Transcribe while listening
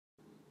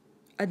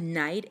A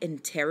Night in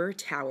Terror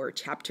Tower,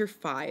 Chapter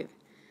 5.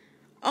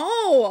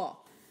 Oh!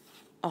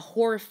 A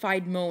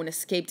horrified moan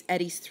escaped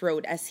Eddie's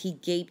throat as he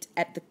gaped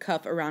at the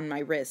cuff around my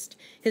wrist.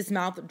 His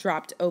mouth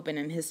dropped open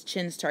and his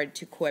chin started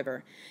to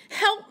quiver.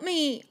 "Help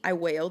me!" I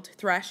wailed,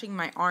 thrashing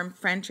my arm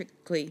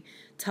frantically,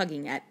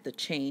 tugging at the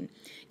chain.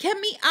 "Get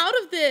me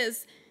out of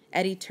this!"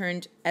 Eddie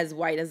turned as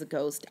white as a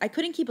ghost. I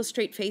couldn't keep a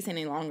straight face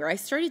any longer. I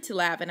started to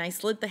laugh and I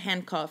slid the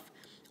handcuff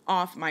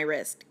off my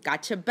wrist.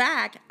 "Gotcha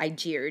back," I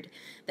jeered.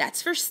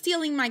 "That's for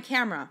stealing my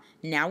camera.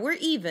 Now we're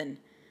even."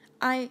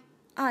 I,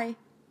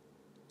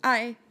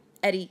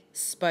 Eddie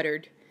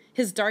sputtered.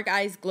 His dark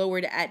eyes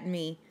glowered at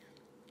me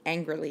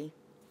angrily.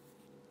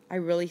 "I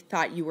really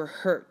thought you were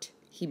hurt,"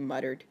 he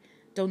muttered.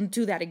 "Don't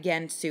do that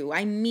again, Sue.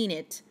 I mean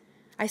it."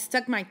 I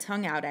stuck my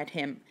tongue out at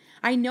him.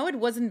 I know it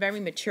wasn't very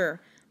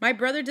mature. My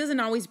brother doesn't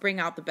always bring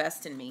out the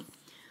best in me.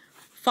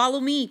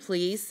 "Follow me,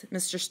 please,"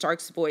 Mr.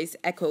 Stark's voice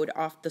echoed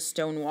off the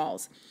stone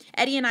walls.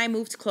 Eddie and I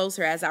moved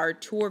closer as our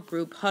tour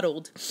group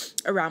huddled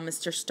around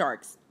Mr.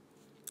 Stark's.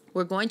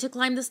 "We're going to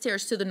climb the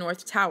stairs to the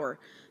North Tower,"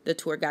 the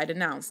tour guide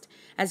announced.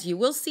 "As you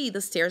will see, the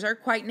stairs are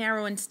quite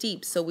narrow and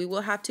steep, so we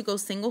will have to go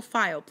single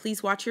file.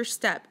 Please watch your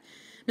step."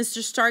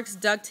 Mr. Starks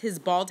ducked his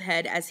bald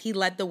head as he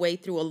led the way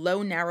through a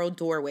low, narrow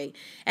doorway.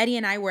 Eddie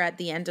and I were at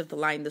the end of the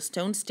line. The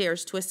stone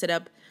stairs twisted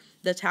up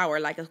the tower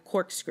like a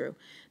corkscrew.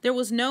 There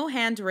was no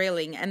hand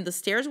railing, and the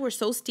stairs were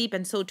so steep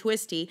and so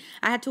twisty,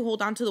 I had to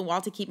hold onto the wall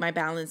to keep my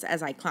balance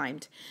as I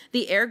climbed.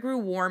 The air grew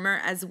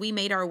warmer as we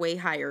made our way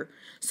higher.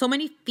 So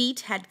many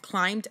feet had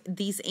climbed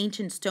these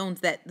ancient stones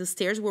that the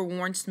stairs were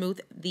worn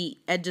smooth, the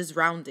edges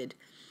rounded.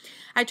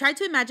 I tried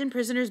to imagine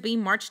prisoners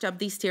being marched up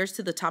these stairs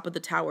to the top of the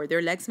tower.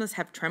 Their legs must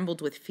have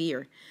trembled with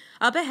fear.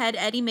 Up ahead,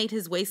 Eddie made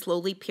his way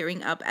slowly,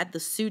 peering up at the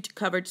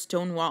soot-covered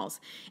stone walls.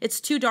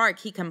 "It's too dark,"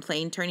 he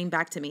complained, turning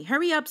back to me.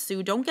 "Hurry up,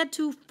 Sue. Don't get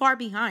too far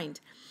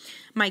behind."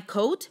 My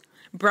coat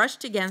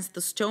brushed against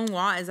the stone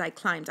wall as I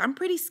climbed. I'm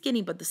pretty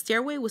skinny, but the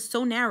stairway was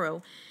so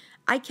narrow,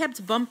 I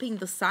kept bumping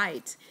the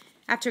sides.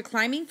 After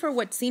climbing for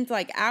what seemed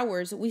like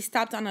hours, we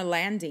stopped on a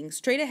landing.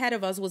 Straight ahead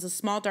of us was a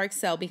small dark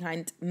cell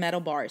behind metal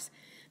bars.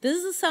 "This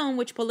is the cell in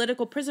which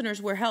political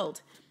prisoners were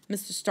held,"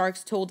 Mr.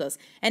 Starks told us.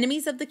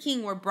 "Enemies of the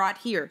king were brought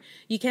here.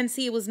 You can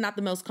see it was not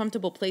the most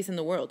comfortable place in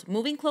the world."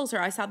 Moving closer,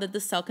 I saw that the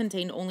cell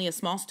contained only a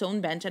small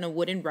stone bench and a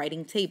wooden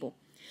writing table.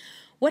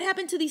 "What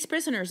happened to these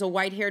prisoners?" a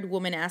white-haired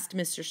woman asked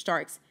Mr.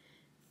 Starks.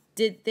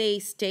 "Did they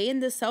stay in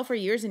this cell for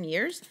years and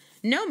years?"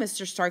 "No,"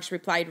 Mr. Starks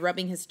replied,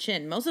 rubbing his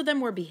chin. "Most of them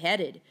were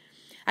beheaded."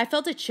 I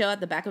felt a chill at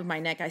the back of my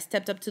neck. I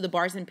stepped up to the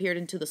bars and peered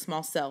into the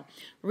small cell.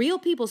 Real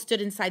people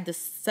stood inside the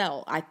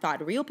cell, I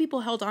thought. Real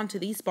people held onto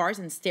these bars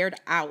and stared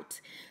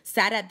out,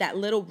 sat at that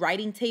little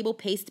writing table,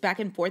 paced back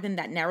and forth in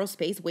that narrow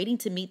space, waiting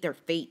to meet their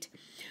fate.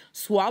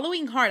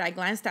 Swallowing hard, I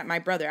glanced at my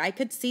brother. I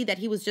could see that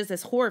he was just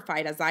as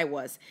horrified as I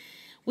was.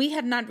 "We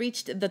have not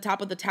reached the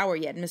top of the tower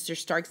yet," Mr.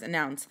 Starks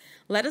announced.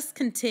 "Let us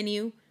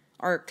continue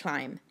our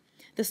climb."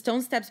 The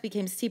stone steps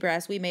became steeper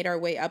as we made our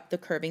way up the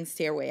curving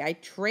stairway. I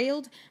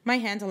trailed my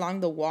hand along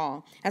the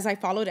wall as I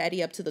followed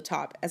Eddie up to the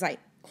top. As I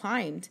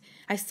climbed,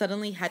 I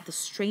suddenly had the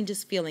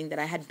strangest feeling that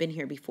I had been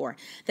here before,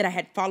 that I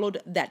had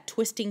followed that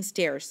twisting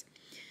stairs,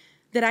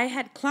 that I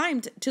had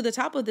climbed to the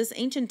top of this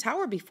ancient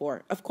tower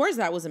before. Of course,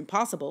 that was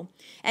impossible.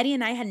 Eddie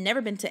and I had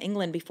never been to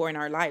England before in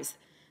our lives.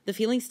 The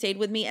feeling stayed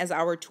with me as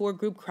our tour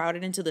group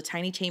crowded into the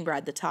tiny chamber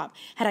at the top.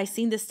 Had I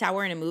seen this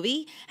tower in a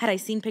movie? Had I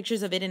seen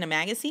pictures of it in a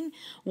magazine?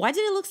 Why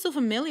did it look so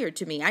familiar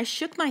to me? I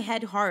shook my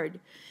head hard,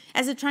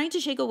 as if trying to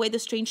shake away the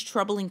strange,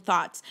 troubling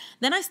thoughts.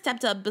 Then I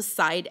stepped up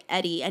beside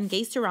Eddie and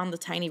gazed around the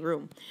tiny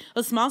room.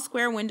 A small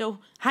square window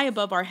high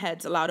above our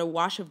heads allowed a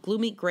wash of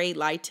gloomy gray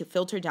light to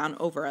filter down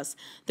over us.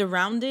 The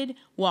rounded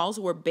walls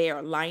were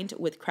bare, lined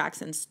with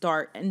cracks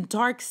and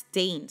dark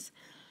stains.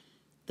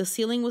 The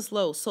ceiling was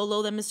low, so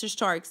low that Mr.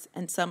 Starks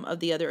and some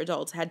of the other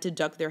adults had to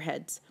duck their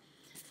heads.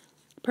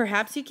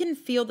 "Perhaps you can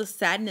feel the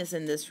sadness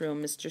in this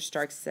room," Mr.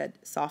 Starks said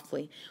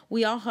softly.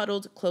 We all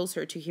huddled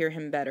closer to hear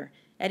him better.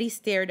 Eddie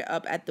stared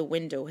up at the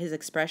window, his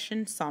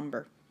expression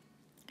somber.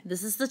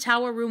 "This is the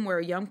tower room where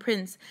a young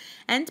prince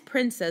and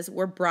princess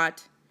were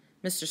brought,"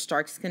 Mr.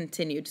 Starks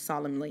continued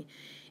solemnly.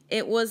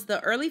 "It was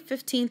the early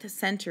 15th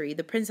century.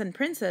 The prince and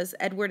princess,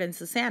 Edward and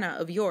Susanna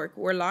of York,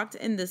 were locked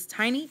in this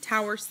tiny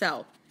tower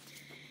cell."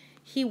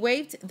 He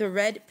waved the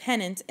red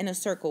pennant in a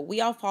circle.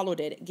 We all followed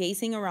it,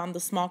 gazing around the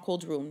small,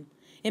 cold room.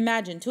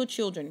 Imagine 2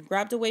 children,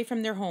 grabbed away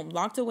from their home,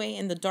 locked away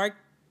in the dark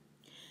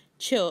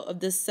chill of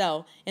this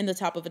cell in the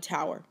top of a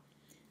tower.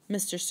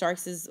 Mr.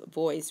 Starks'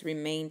 voice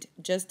remained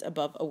just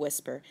above a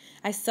whisper.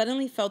 I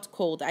suddenly felt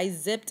cold. I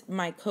zipped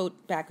my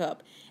coat back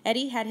up.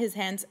 Eddie had his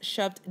hands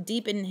shoved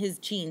deep in his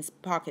jeans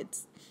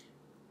pockets.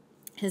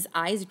 His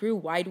eyes grew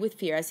wide with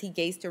fear as he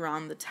gazed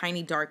around the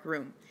tiny, dark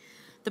room.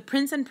 "The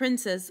prince and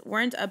princess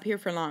weren't up here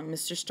for long,"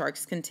 Mr.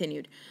 Starks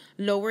continued,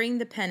 lowering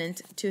the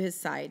pennant to his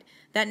side.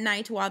 "That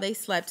night, while they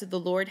slept, the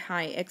Lord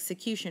High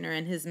Executioner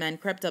and his men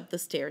crept up the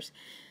stairs.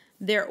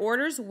 Their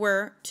orders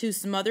were to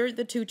smother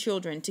the 2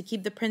 children, to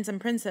keep the prince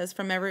and princess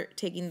from ever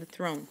taking the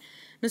throne."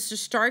 Mr.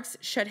 Starks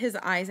shut his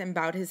eyes and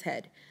bowed his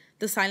head.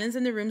 The silence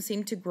in the room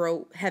seemed to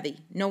grow heavy.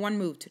 No one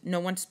moved. No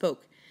one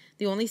spoke.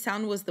 The only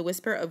sound was the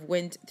whisper of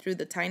wind through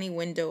the tiny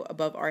window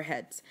above our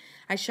heads.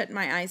 I shut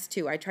my eyes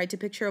too. I tried to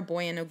picture a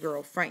boy and a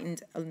girl,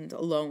 frightened and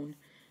alone,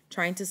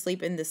 trying to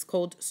sleep in this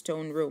cold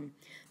stone room.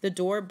 The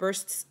door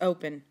bursts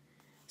open.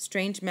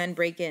 Strange men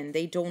break in.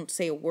 They don't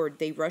say a word.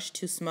 They rush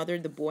to smother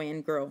the boy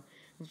and girl.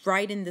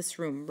 Right in this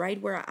room,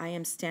 right where I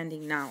am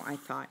standing now, I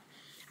thought.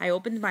 I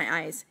opened my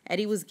eyes.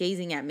 Eddie was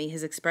gazing at me,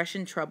 his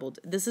expression troubled.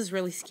 This is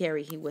really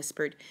scary, he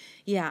whispered.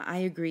 Yeah, I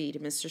agreed.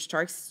 Mr.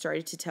 Starks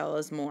started to tell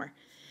us more.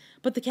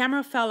 But the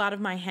camera fell out of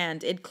my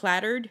hand. It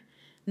clattered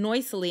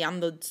noisily on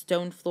the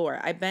stone floor.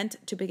 I bent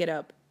to pick it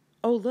up.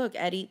 Oh, look,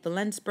 Eddie, the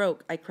lens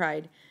broke, I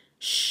cried.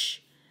 Shh.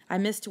 I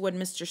missed what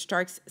Mr.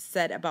 Starks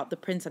said about the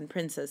prince and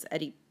princess,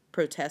 Eddie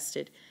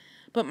protested.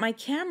 But my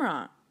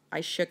camera,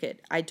 I shook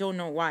it. I don't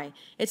know why.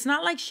 It's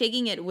not like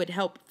shaking it would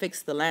help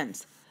fix the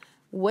lens.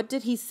 What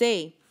did he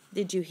say?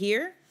 Did you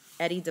hear?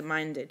 Eddie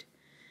demanded.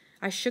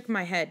 I shook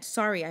my head.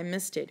 Sorry, I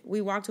missed it. We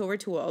walked over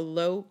to a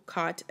low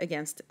cot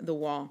against the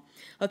wall.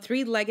 A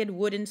three-legged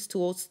wooden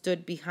stool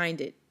stood behind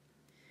it.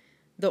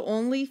 The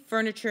only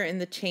furniture in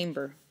the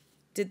chamber.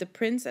 Did the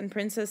prince and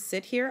princess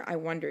sit here? I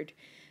wondered.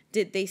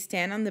 Did they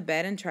stand on the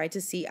bed and try to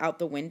see out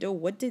the window?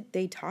 What did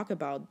they talk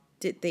about?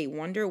 Did they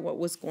wonder what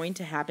was going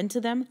to happen to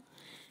them?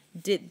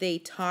 Did they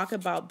talk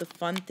about the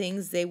fun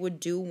things they would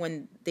do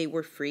when they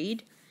were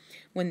freed?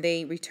 When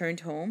they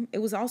returned home? It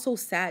was all so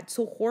sad,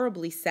 so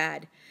horribly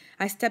sad.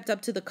 I stepped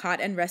up to the cot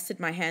and rested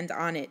my hand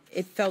on it.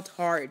 It felt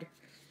hard.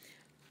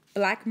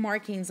 Black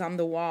markings on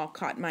the wall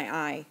caught my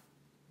eye.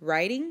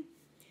 Writing?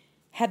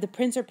 Had the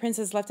prince or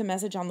princess left a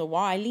message on the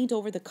wall? I leaned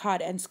over the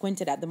cot and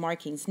squinted at the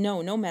markings.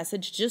 No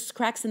message, just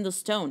cracks in the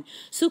stone.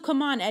 Sue,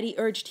 come on, Eddie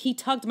urged. He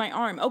tugged my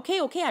arm. Okay,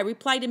 I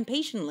replied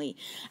impatiently.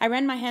 I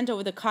ran my hand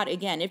over the cot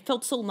again. It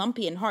felt so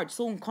lumpy and hard,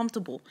 so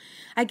uncomfortable.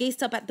 I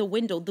gazed up at the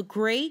window. The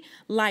gray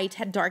light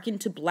had darkened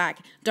to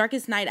black.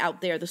 Darkest night out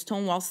there. The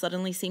stone wall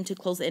suddenly seemed to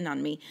close in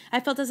on me. I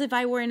felt as if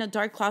I were in a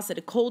dark closet,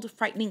 a cold,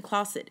 frightening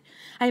closet.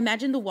 I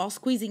imagined the wall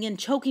squeezing in,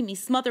 choking me,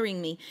 smothering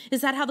me.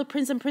 Is that how the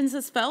prince and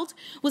princess felt?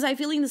 Was I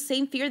feeling the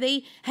same fear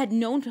they had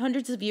known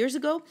hundreds of years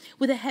ago?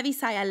 With a heavy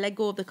sigh, I let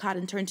go of the cot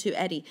and turned to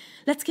Eddie.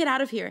 Let's get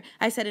out of here,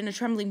 I said in a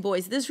trembling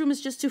voice. This room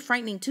is just too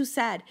frightening, too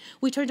sad.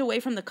 We turned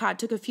away from the cot,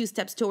 took a few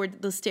steps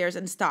toward the stairs,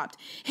 and stopped.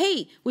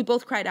 Hey, we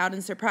both cried out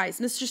in surprise.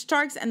 Mr.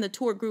 Starks and the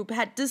tour group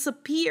had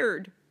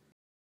disappeared.